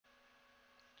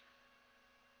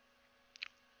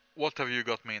What have you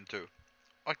got me into?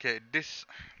 Okay, this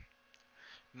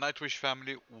Nightwish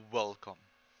family, welcome.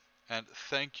 And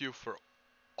thank you for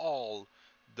all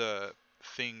the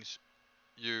things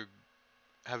you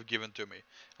have given to me.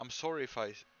 I'm sorry if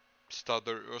I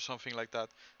stutter or something like that.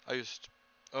 I just,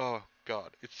 oh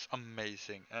god, it's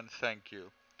amazing, and thank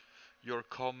you. Your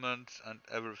comments and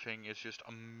everything is just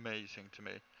amazing to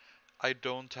me. I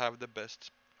don't have the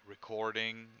best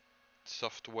recording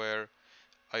software.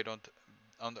 I don't,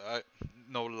 and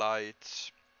no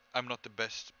lights. I'm not the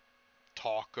best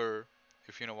talker,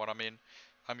 if you know what I mean.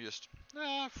 I'm just,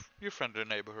 your friendly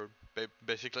neighborhood,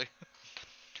 basically.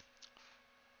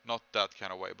 Not that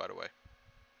kind of way, by the way.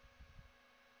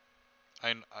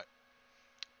 I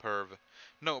perv.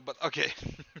 No, but okay.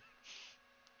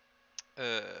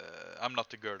 I'm not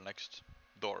the girl next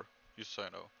door, just so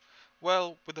you know.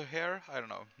 Well, with the hair, I don't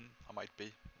know. I might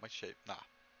be. My shape,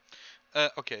 nah.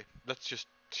 Okay, let's just.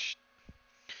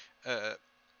 Uh,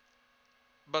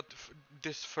 but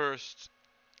this first,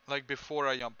 like before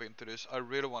I jump into this, I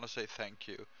really want to say thank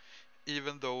you.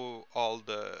 Even though all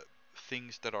the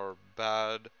things that are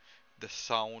bad, the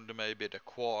sound, maybe the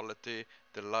quality,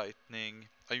 the lightning,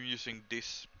 I'm using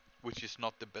this, which is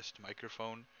not the best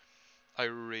microphone. I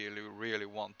really, really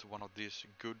want one of these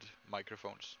good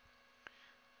microphones.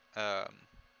 Um,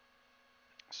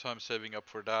 so I'm saving up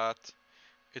for that.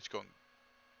 It's going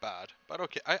bad, but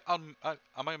okay.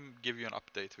 I might give you an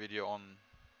update video on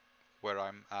where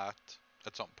I'm at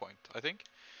some point, I think.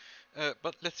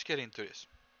 But let's get into this.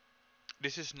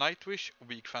 This is Nightwish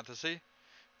Weak Fantasy,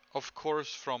 of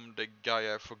course, from the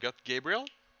guy I forgot, Gabriel.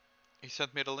 He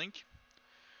sent me the link.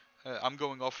 I'm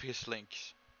going off his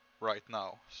links right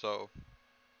now, so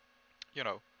you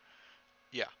know,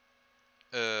 yeah.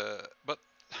 But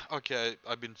okay,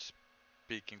 I've been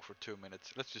speaking for 2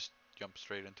 minutes. Let's just jump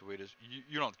straight into videos.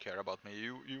 You don't care about me.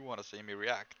 You want to see me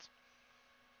react.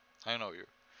 I know you.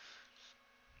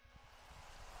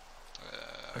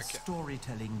 A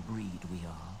storytelling breed we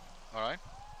are. All right.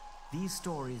 These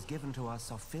stories given to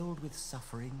us are filled with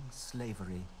suffering,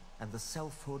 slavery, and the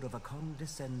selfhood of a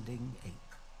condescending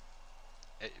ape.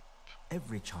 Ape.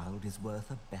 Every child is worth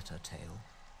a better tale.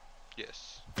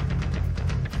 Yes.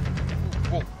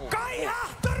 Whoa, whoa,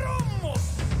 whoa.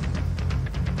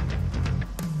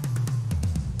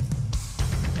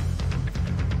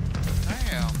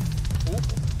 Damn. Oh.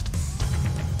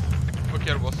 Okay,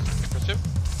 that was impressive.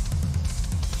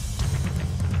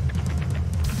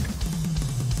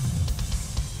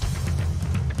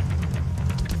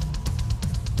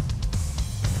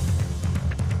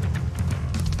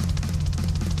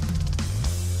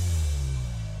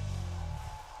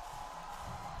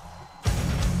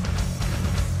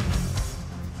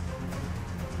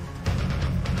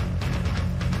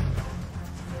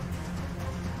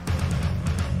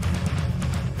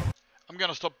 I'm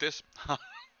gonna stop this.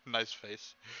 Nice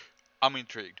face. I'm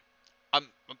intrigued. I'm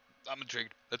I'm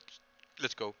intrigued.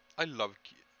 Let's go. I love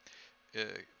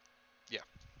yeah,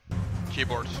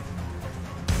 keyboards.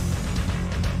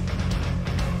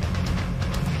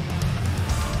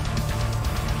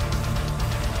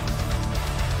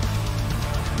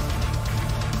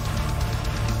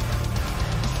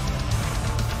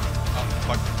 Oh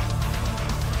fuck.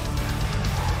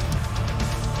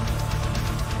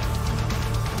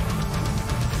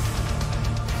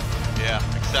 Yeah,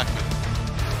 exactly.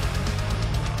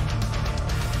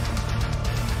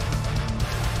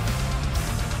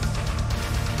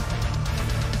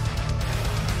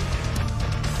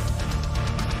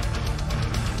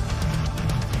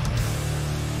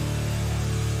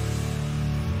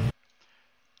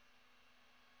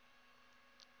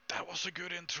 That was a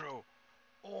good intro.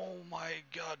 Oh my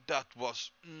god, that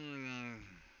was.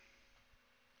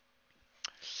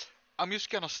 I'm just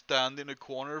gonna stand in the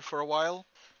corner for a while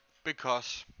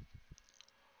because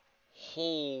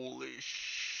holy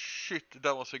shit,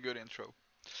 that was a good intro.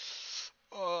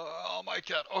 Oh my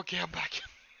god. Okay, I'm back.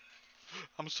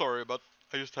 I'm sorry, but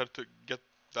I just had to get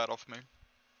that off me.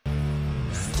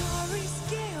 Stories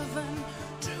given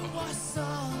to us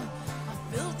all are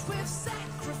filled with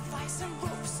sacrifice and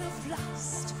ropes of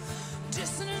lust,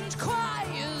 dissonant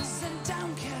choirs and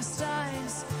downcast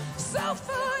eyes,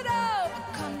 selfhood of a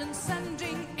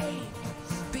condescending ape.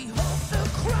 Behold the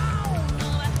crown of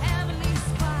a heavenly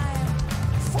spire,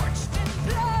 forged in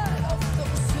blood of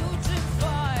those who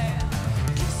defy.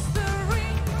 Kiss the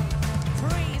ring,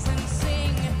 praise and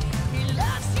sing. He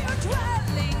loves your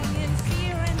dwelling in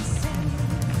fear and sin.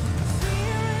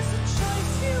 Fear is a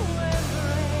choice you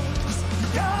embrace.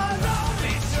 God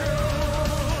only true.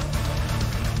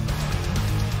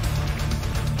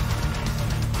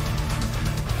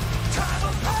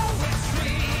 Tribal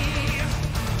poetry.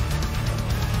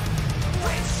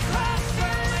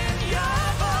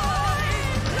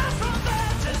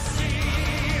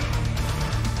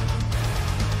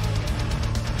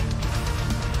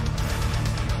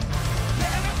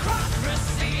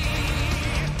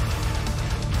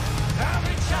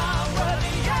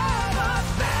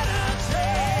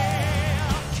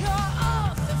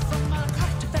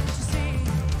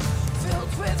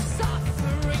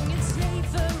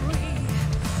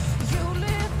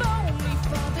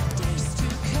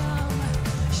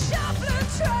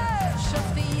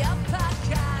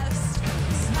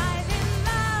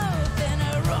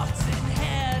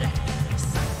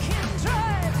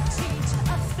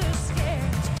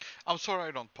 sorry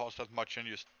I don't pause that much and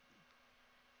just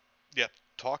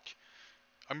talk.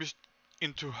 I'm just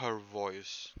into her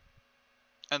voice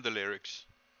and the lyrics,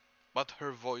 but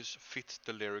her voice fits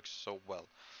the lyrics so well.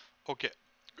 Okay.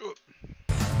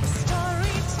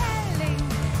 Storytelling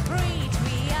breed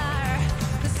we are.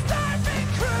 The starving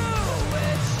crew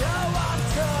with show off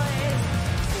toys.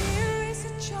 Fear is a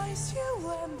choice you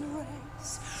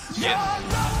embrace. Your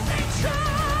lonely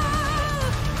child.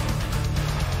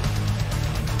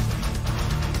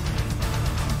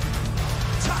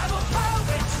 Tribal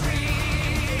poetry.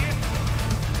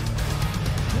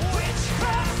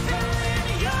 Witchcraft filling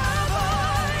your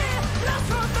void. Lost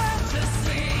for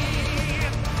fantasy.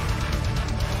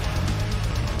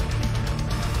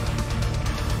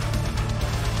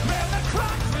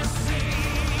 Democracy.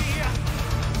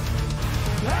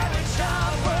 Every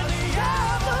child worthy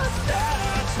of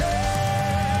austerity.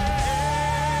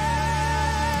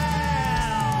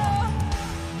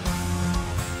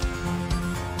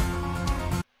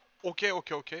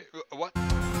 Okay. What?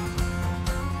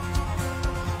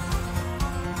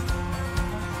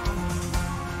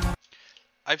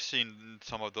 I've seen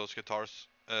some of those guitars.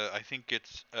 I think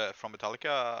it's from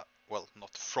Metallica. Well,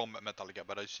 not from Metallica,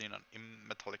 but I've seen it in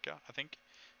Metallica. I think.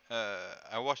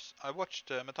 I watched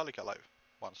Metallica live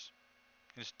once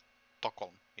in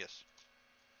Stockholm. Yes.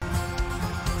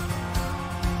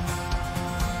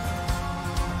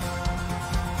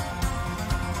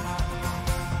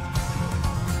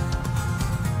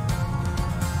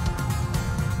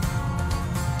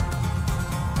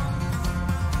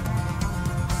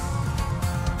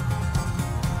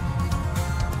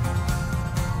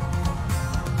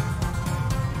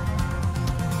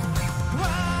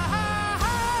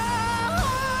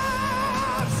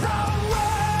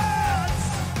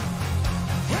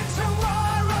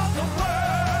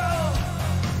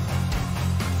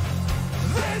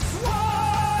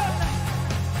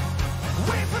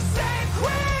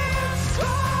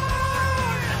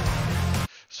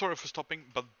 Sorry for stopping,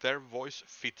 but their voice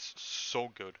fits so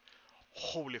good.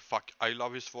 Holy fuck, I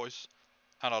love his voice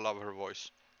and I love her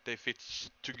voice. They fit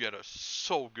together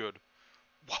so good.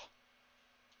 Wow.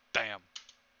 Damn.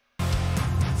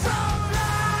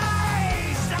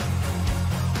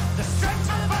 The strength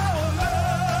of our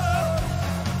love.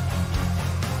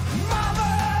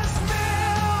 Mother's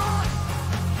milk.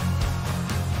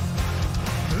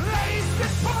 Laced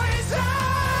with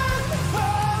poison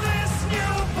for this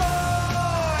newborn.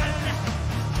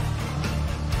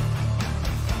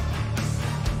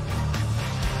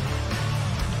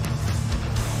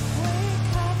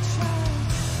 Wake up,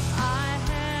 child. I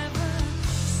have a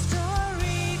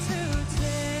story to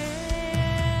tell.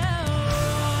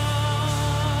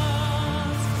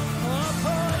 Once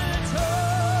upon a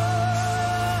time,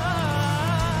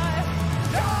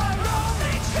 your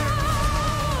only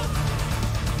child.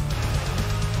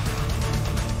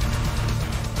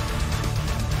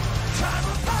 Time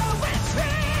of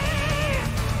poetry.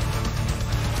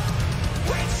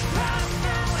 Witchcraft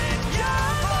filling your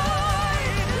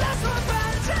void. Lust for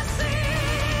fantasy.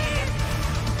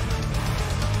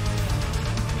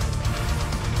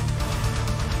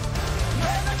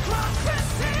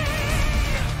 Democracy.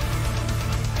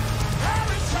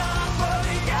 Every time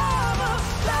worthy of a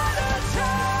better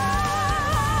child.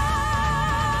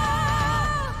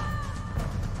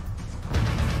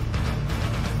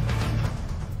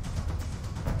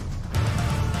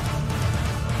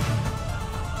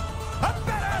 A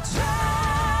better child.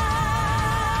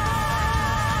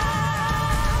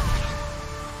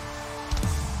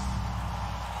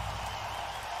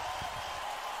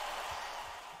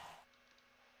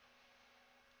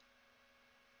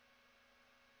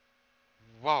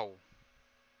 Wow.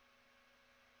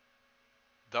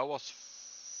 That was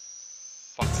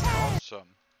fucking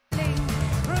awesome.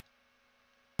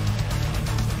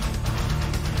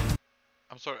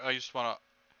 I'm sorry, I just wanna.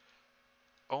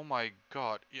 Oh my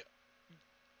god. Yeah.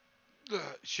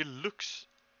 She looks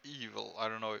evil. I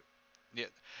don't know. Yeah.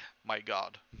 My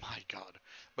god. My god.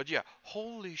 But yeah,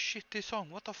 holy shit, this song.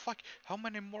 What the fuck? How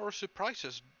many more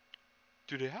surprises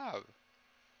do they have?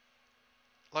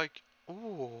 Like,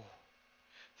 oh.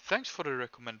 Thanks for the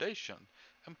recommendation.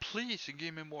 And please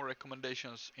give me more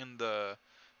recommendations in the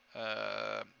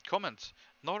comments.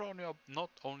 Not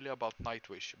only about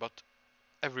Nightwish, but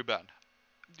every band.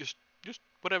 Just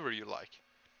whatever you like.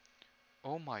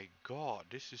 Oh my god,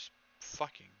 this is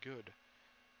fucking good.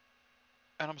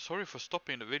 And I'm sorry for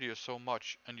stopping the video so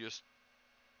much and just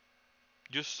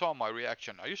saw my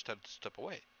reaction. I just had to step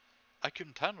away. I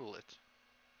couldn't handle it.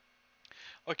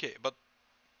 Okay, but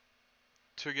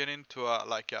to get into a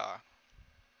like a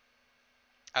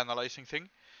analyzing thing,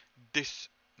 this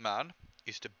man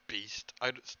is the beast.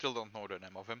 Still don't know the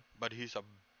name of him, but he's a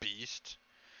beast.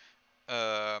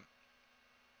 Uh,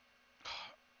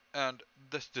 and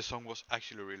this song was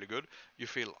actually really good. You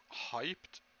feel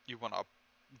hyped. You wanna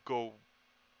go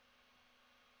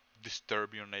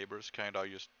disturb your neighbors, kinda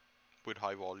just with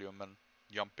high volume and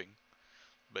jumping,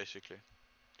 basically.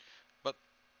 But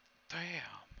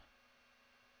damn,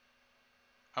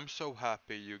 I'm so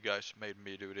happy you guys made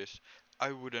me do this.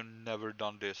 I would have never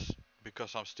done this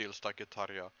because I'm still stuck at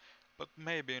Tarja, but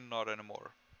maybe not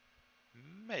anymore.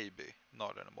 Maybe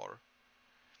not anymore.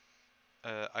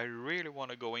 I really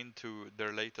want to go into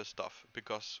their latest stuff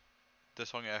because the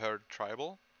song I heard,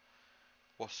 Tribal,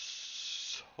 was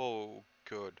so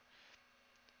good.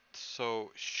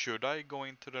 So, should I go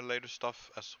into the later stuff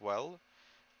as well?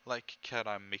 Like, can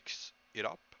I mix it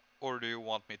up? Or do you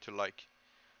want me to, like,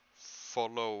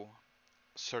 follow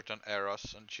certain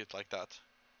eras and shit like that?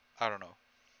 I don't know.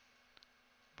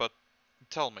 But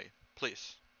tell me,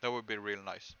 please. That would be real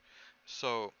nice.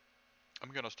 So,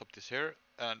 I'm gonna stop this here,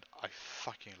 and I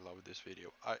fucking love this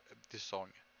video. This song.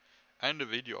 And the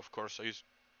video, of course.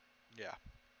 Yeah,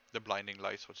 the blinding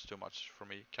lights was too much for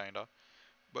me, kinda.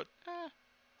 But,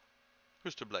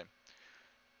 who's to blame?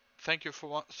 Thank you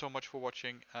for so much for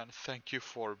watching, and thank you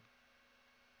for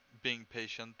being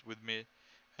patient with me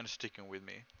and sticking with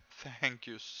me. Thank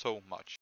you so much.